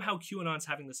that somehow QAnon's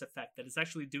having this effect, that it's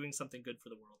actually doing something good for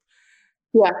the world.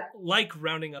 Yeah. Like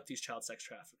rounding up these child sex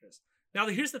traffickers. Now,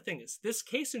 here's the thing is, this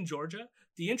case in Georgia,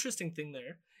 the interesting thing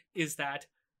there is that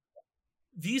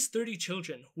these 30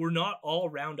 children were not all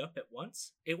round up at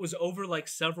once. It was over like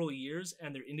several years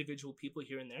and they're individual people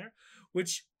here and there,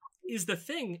 which is the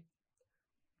thing.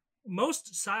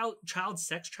 Most child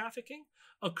sex trafficking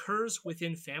occurs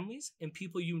within families and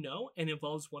people you know and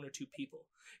involves one or two people.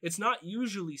 It's not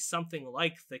usually something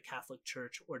like the Catholic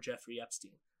Church or Jeffrey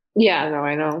Epstein. Yeah, no,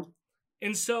 I know.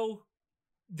 And so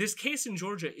this case in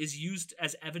Georgia is used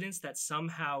as evidence that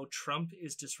somehow Trump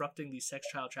is disrupting these sex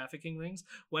child trafficking rings,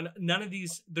 when none of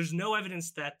these, there's no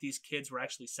evidence that these kids were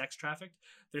actually sex trafficked.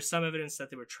 There's some evidence that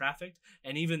they were trafficked,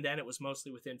 and even then it was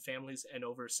mostly within families and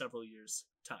over several years'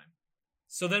 time.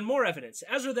 So then more evidence.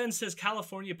 Ezra then says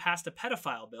California passed a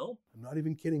pedophile bill. I'm not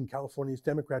even kidding. California's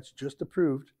Democrats just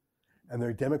approved, and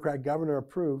their Democrat governor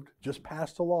approved, just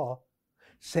passed a law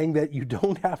saying that you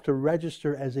don't have to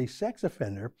register as a sex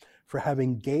offender for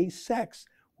having gay sex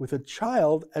with a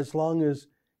child as long as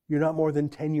you're not more than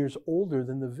 10 years older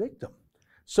than the victim.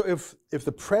 So if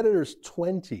the predator's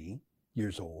 20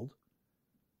 years old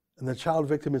and the child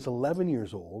victim is 11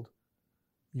 years old,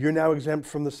 you're now exempt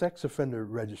from the sex offender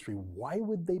registry. Why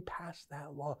would they pass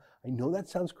that law? I know that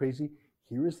sounds crazy.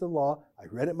 Here is the law. I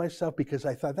read it myself because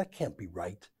I thought that can't be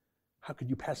right. How could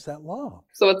you pass that law?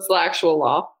 So it's the actual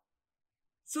law.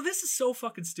 So this is so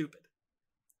fucking stupid.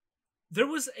 There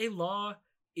was a law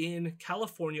in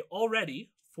California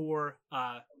already for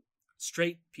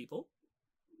straight people,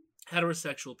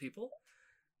 heterosexual people,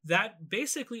 that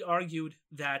basically argued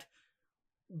that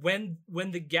when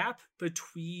the gap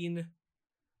between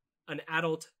an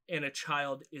adult and a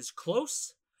child is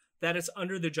close, that it's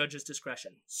under the judge's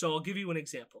discretion. So I'll give you an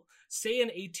example. Say an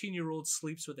 18-year-old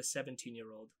sleeps with a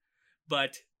 17-year-old,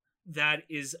 but that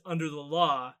is under the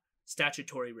law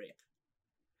statutory rape.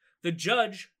 The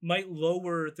judge might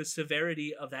lower the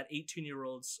severity of that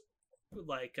 18-year-old's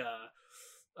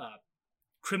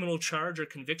criminal charge or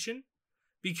conviction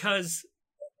because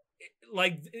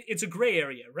it's a gray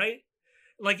area, right?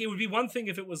 Like, it would be one thing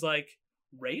if it was like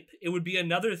rape. It would be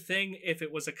another thing if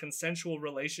it was a consensual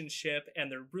relationship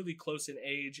and they're really close in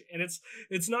age and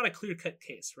it's not a clear-cut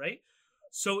case, right?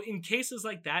 So in cases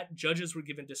like that, judges were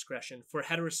given discretion for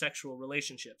heterosexual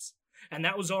relationships. And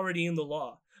that was already in the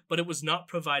law, but it was not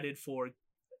provided for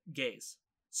gays.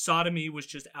 Sodomy was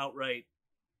just outright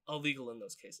illegal in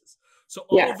those cases. So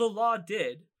all the law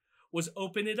did was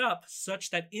open it up such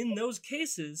that in those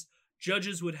cases,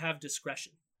 judges would have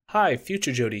discretion. Hi,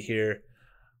 Future Jody here.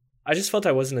 I just felt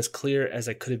I wasn't as clear as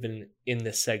I could have been in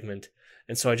this segment,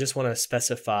 and so I just want to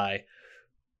specify.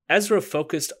 Ezra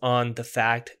focused on the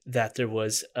fact that there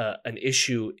was an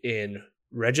issue in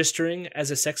registering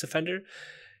as a sex offender.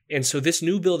 And so this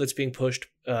new bill that's being pushed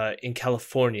in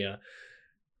California,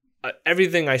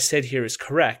 everything I said here is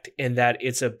correct in that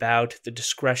it's about the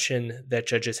discretion that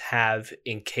judges have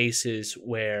in cases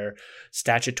where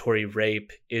statutory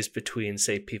rape is between,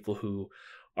 say, people who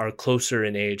are closer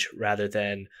in age rather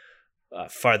than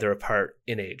farther apart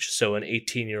in age. So an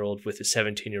 18-year-old with a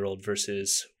 17-year-old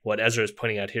versus what Ezra is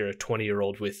pointing out here, a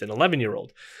 20-year-old with an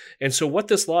 11-year-old. And so what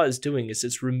this law is doing is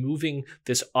it's removing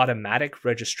this automatic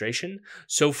registration.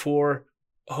 So for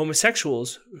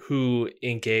homosexuals who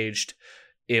engaged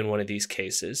in one of these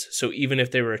cases, so even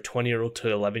if they were a 20-year-old to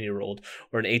an 11-year-old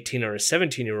or an 18 or a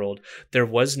 17-year-old, there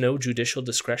was no judicial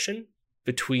discretion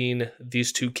between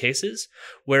these two cases,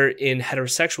 where in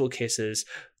heterosexual cases,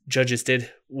 judges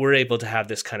were able to have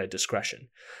this kind of discretion.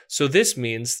 So this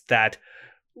means that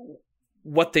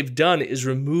what they've done is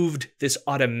removed this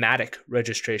automatic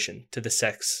registration to the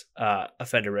sex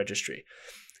offender registry.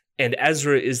 And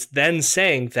Ezra is then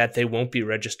saying that they won't be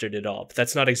registered at all. But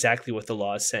that's not exactly what the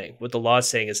law is saying. What the law is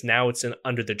saying is now it's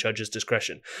under the judge's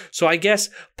discretion. So I guess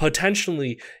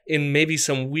potentially in maybe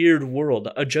some weird world,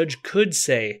 a judge could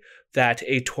say that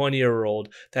a 20-year-old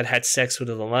that had sex with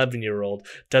an 11-year-old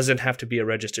doesn't have to be a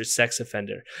registered sex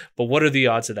offender. But what are the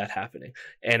odds of that happening?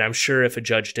 And I'm sure if a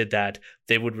judge did that,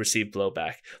 they would receive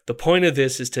blowback. The point of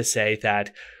this is to say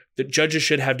that the judges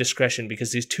should have discretion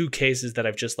because these two cases that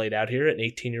I've just laid out here, an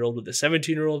 18-year-old with a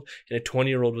 17-year-old and a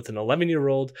 20-year-old with an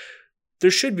 11-year-old,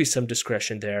 there should be some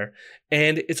discretion there.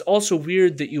 And it's also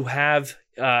weird that you have,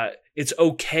 it's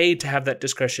okay to have that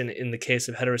discretion in the case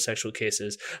of heterosexual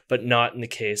cases, but not in the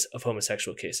case of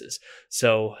homosexual cases.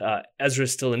 So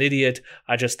Ezra's still an idiot.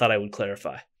 I just thought I would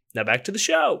clarify. Now back to the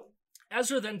show.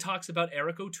 Ezra then talks about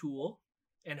Eric O'Toole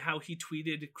and how he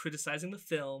tweeted criticizing the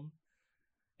film.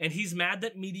 And he's mad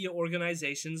that media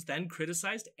organizations then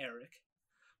criticized Eric.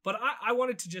 But I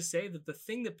wanted to just say that the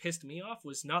thing that pissed me off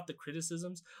was not the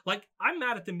criticisms. Like, I'm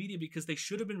mad at the media because they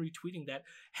should have been retweeting that.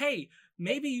 Hey,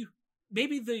 maybe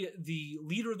the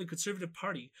leader of the Conservative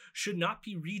Party should not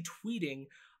be retweeting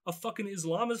a fucking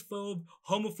Islamophobe,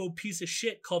 homophobe piece of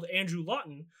shit called Andrew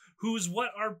Lawton, who is what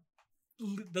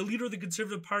the leader of the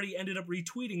Conservative Party ended up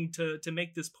retweeting to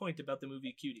make this point about the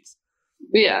movie Cuties.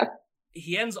 Yeah.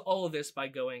 He ends all of this by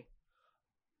going,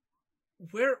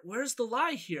 where's the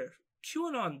lie here?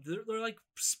 QAnon, they're like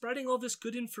spreading all this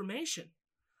good information.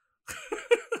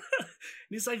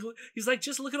 He's like,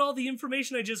 just look at all the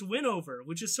information I just went over,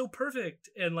 which is so perfect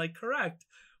and like correct,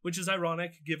 which is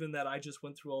ironic given that I just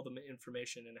went through all the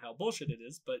information and how bullshit it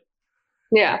is. But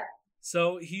yeah,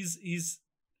 so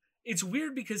it's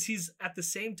weird because he's at the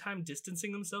same time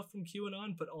distancing himself from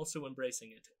QAnon, but also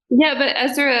embracing it. Yeah, but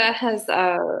Ezra has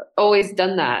always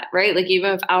done that, right? Like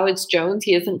even with Alex Jones,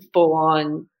 he hasn't full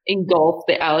on engulfed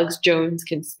the Alex Jones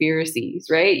conspiracies,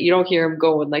 right? You don't hear him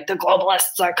going like the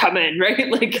globalists are coming,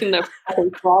 right? Like in the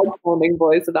frog sounding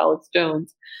voice of Alex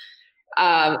Jones.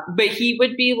 But he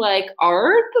would be like,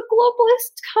 are the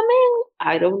globalists coming?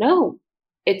 I don't know.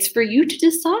 It's for you to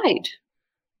decide.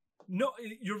 No,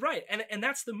 you're right. And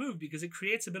that's the move, because it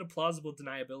creates a bit of plausible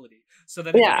deniability. So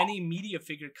that if any media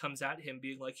figure comes at him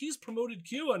being like, he's promoted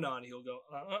QAnon, he'll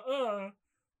go,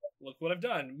 look what I've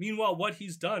done. Meanwhile, what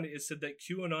he's done is said that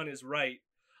QAnon is right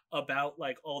about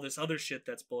like all this other shit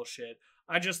that's bullshit.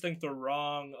 I just think they're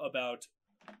wrong about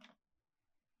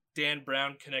Dan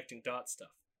Brown connecting dot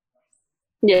stuff.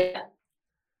 Yeah.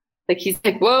 Like he's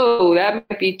like, whoa, that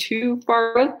might be too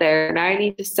far out there, and I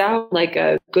need to sound like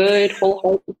a good,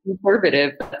 wholehearted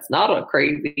conservative. That's not a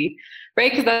crazy,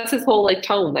 right? Because that's his whole like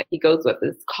tone that he goes with,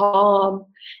 is calm,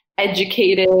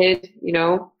 educated. You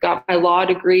know, got my law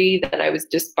degree that I was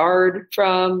disbarred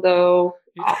from, though.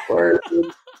 Awkward.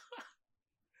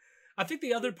 I think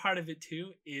the other part of it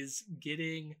too is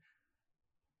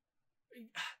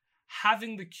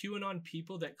having the QAnon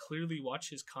people that clearly watch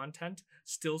his content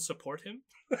still support him.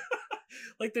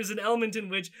 Like there's an element in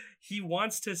which he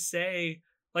wants to say,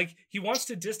 like he wants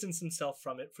to distance himself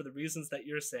from it for the reasons that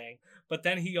you're saying, but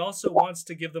then he also wants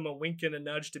to give them a wink and a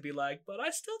nudge to be like, but I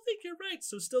still think you're right,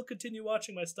 so still continue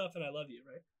watching my stuff and I love you,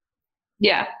 right?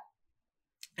 Yeah.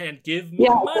 And give me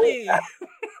money.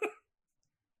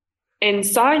 And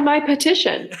sign my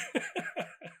petition.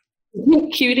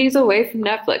 Cuties away from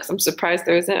Netflix. I'm surprised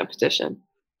there isn't a petition.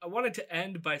 I wanted to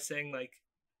end by saying, like,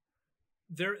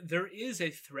 there is a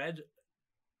thread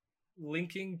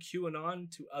linking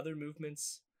QAnon to other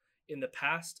movements in the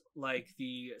past, like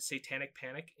the Satanic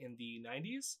Panic in the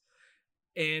 90s.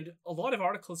 And a lot of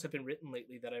articles have been written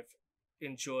lately that I've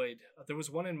enjoyed. There was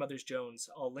one in Mother's Jones,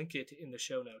 I'll link it in the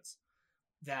show notes,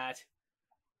 that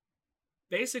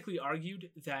basically argued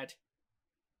that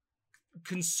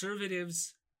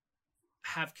conservatives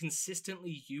have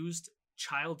consistently used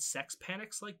child sex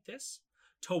panics like this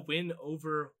to win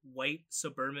over white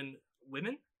suburban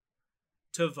women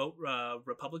to vote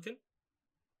Republican,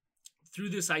 through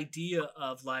this idea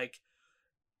of like,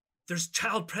 there's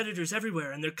child predators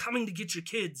everywhere and they're coming to get your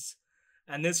kids.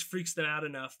 And this freaks them out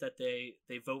enough that they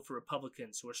vote for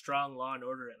Republicans who are strong law and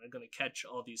order and are going to catch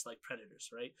all these like predators,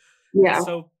 right? Yeah. And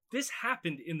so this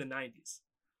happened in the 90s.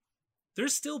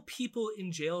 There's still people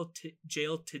in jail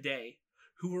today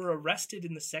who were arrested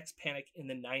in the sex panic in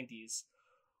the 90s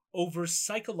over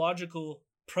psychological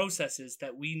processes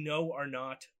that we know are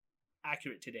not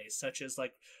accurate today, such as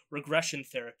like regression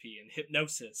therapy and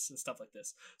hypnosis and stuff like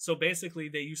this. So basically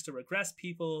they used to regress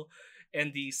people,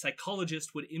 and the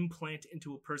psychologist would implant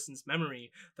into a person's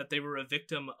memory that they were a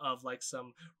victim of like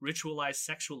some ritualized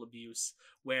sexual abuse,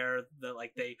 where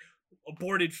they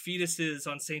aborted fetuses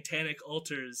on satanic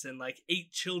altars and like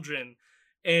ate children.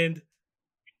 And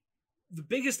the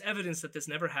biggest evidence that this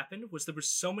never happened was there were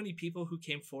so many people who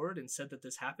came forward and said that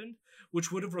this happened,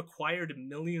 which would have required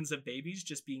millions of babies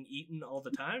just being eaten all the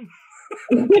time.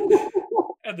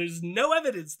 And there's no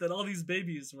evidence that all these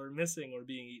babies were missing or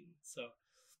being eaten. So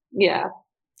yeah.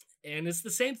 And it's the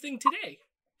same thing today.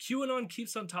 QAnon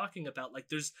keeps on talking about like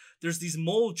there's these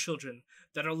mole children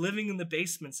that are living in the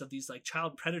basements of these like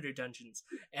child predator dungeons,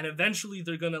 and eventually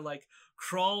they're gonna like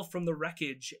crawl from the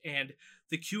wreckage, and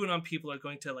the QAnon people are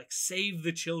going to like save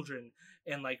the children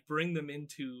and like bring them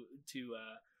into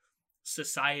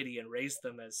society and raise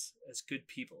them as good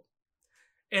people.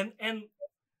 And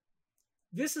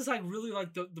this is like really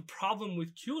like the problem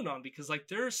with QAnon, because like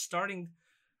they're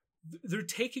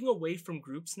taking away from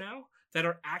groups now that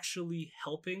are actually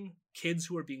helping kids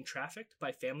who are being trafficked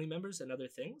by family members and other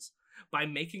things by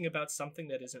making about something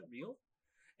that isn't real.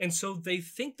 And so they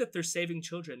think that they're saving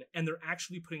children, and they're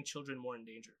actually putting children more in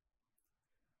danger.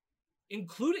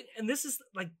 Including, and this is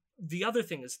like the other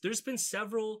thing, is there's been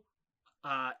several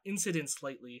incidents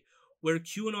lately where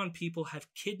QAnon people have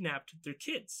kidnapped their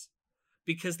kids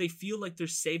because they feel like they're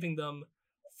saving them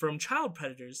from child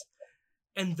predators.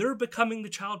 And they're becoming the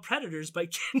child predators by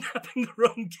kidnapping their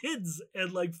own kids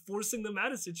and like forcing them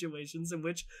out of situations in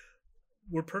which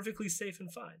we're perfectly safe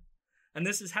and fine. And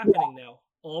this is happening now,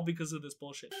 all because of this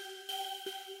bullshit.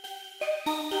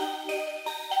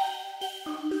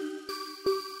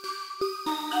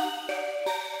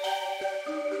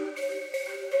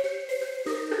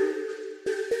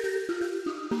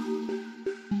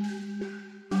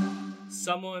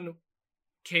 someone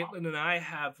Caitlin and I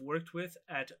have worked with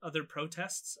at other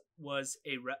protests was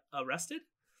arrested.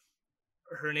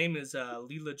 Her name is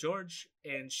Leela George,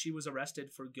 and she was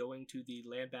arrested for going to the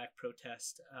land back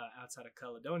protest outside of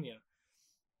Caledonia.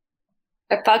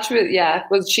 I thought she was,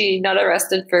 was she not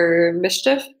arrested for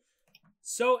mischief?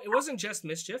 So it wasn't just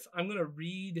mischief. I'm going to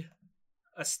read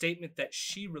a statement that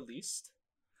she released.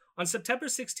 On September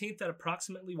 16th at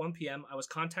approximately 1 p.m., I was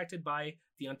contacted by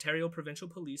the Ontario Provincial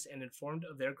Police and informed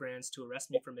of their grants to arrest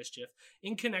me for mischief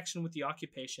in connection with the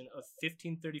occupation of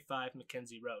 1535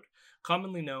 Mackenzie Road,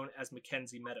 commonly known as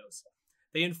Mackenzie Meadows.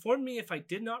 They informed me if I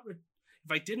did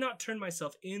not turn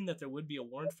myself in that there would be a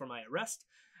warrant for my arrest.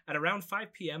 At around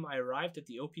 5 p.m., I arrived at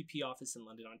the OPP office in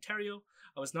London, Ontario.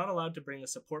 I was not allowed to bring a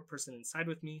support person inside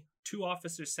with me. 2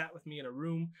 officers sat with me in a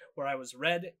room where I was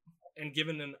read and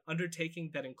given an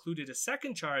undertaking that included a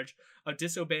second charge of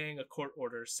disobeying a court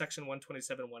order, Section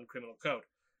 127(1) Criminal Code.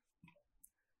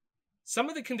 Some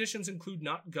of the conditions include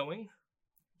not going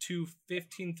to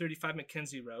 1535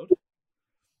 Mackenzie Road,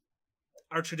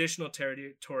 our traditional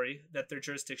territory, that their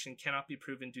jurisdiction cannot be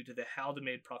proven due to the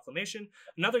Haldimand Proclamation.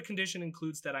 Another condition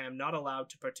includes that I am not allowed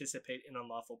to participate in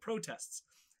unlawful protests.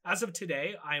 As of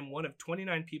today, I am one of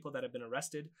 29 people that have been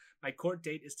arrested. My court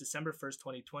date is December 1st,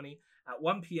 2020, at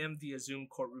 1 p.m. via Zoom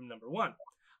courtroom number 1.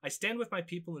 I stand with my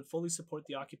people and fully support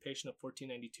the occupation of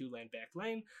 1492 Landback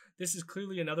Lane. This is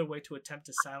clearly another way to attempt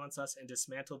to silence us and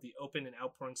dismantle the open and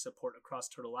outpouring support across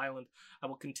Turtle Island. I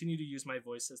will continue to use my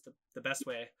voice as the best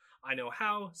way I know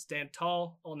how. Stand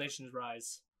tall, all nations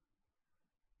rise.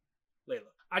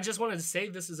 Layla. I just wanted to say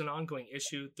this is an ongoing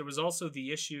issue. There was also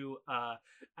the issue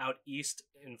out east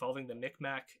involving the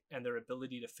Micmac and their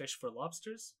ability to fish for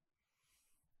lobsters.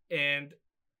 And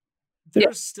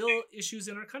there's still issues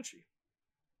in our country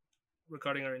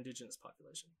regarding our Indigenous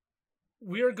population.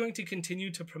 We are going to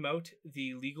continue to promote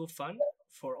the legal fund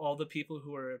for all the people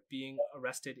who are being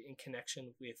arrested in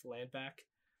connection with Landback.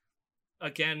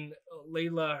 Again,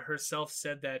 Layla herself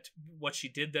said that what she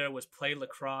did there was play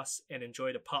lacrosse and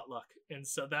enjoyed a potluck. And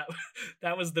so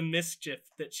that was the mischief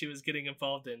that she was getting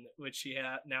involved in, which she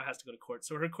now has to go to court.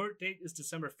 So her court date is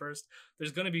December 1st.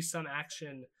 There's going to be some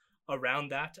action around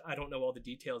that. I don't know all the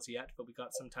details yet, but we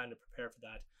got some time to prepare for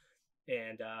that.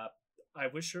 And I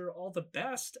wish her all the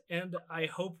best, and I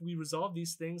hope we resolve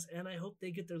these things, and I hope they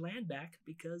get their land back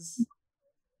because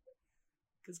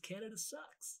Canada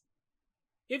sucks.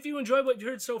 If you enjoyed what you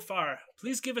heard so far,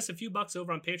 please give us a few bucks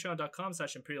over on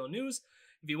patreon.com/Imperial News.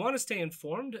 If you want to stay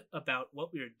informed about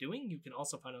what we are doing, you can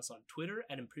also find us on Twitter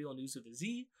at Imperial News with a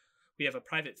Z. We have a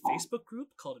private Facebook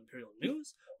group called Imperial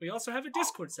News. We also have a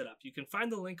Discord set up. You can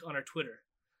find the link on our Twitter.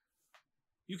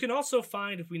 You can also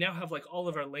find, we now have all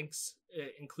of our links,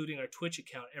 including our Twitch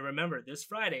account. And remember, this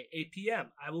Friday, 8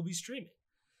 p.m., I will be streaming.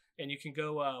 And you can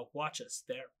go watch us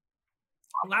there.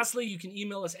 Lastly, you can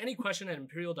email us any question at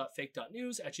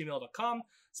imperial.fake.news@gmail.com.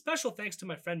 Special thanks to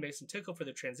my friend Mason Tickle for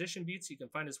the transition beats. You can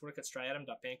find his work at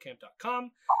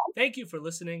striatum.bandcamp.com. Thank you for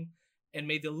listening, and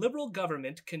may the Liberal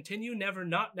government continue never,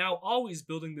 not now, always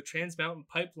building the Trans Mountain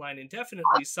Pipeline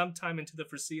indefinitely sometime into the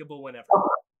foreseeable whenever.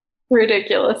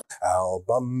 Ridiculous.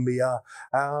 Albumbia,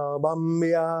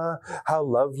 Albumbia, how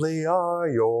lovely are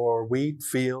your wheat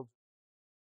fields.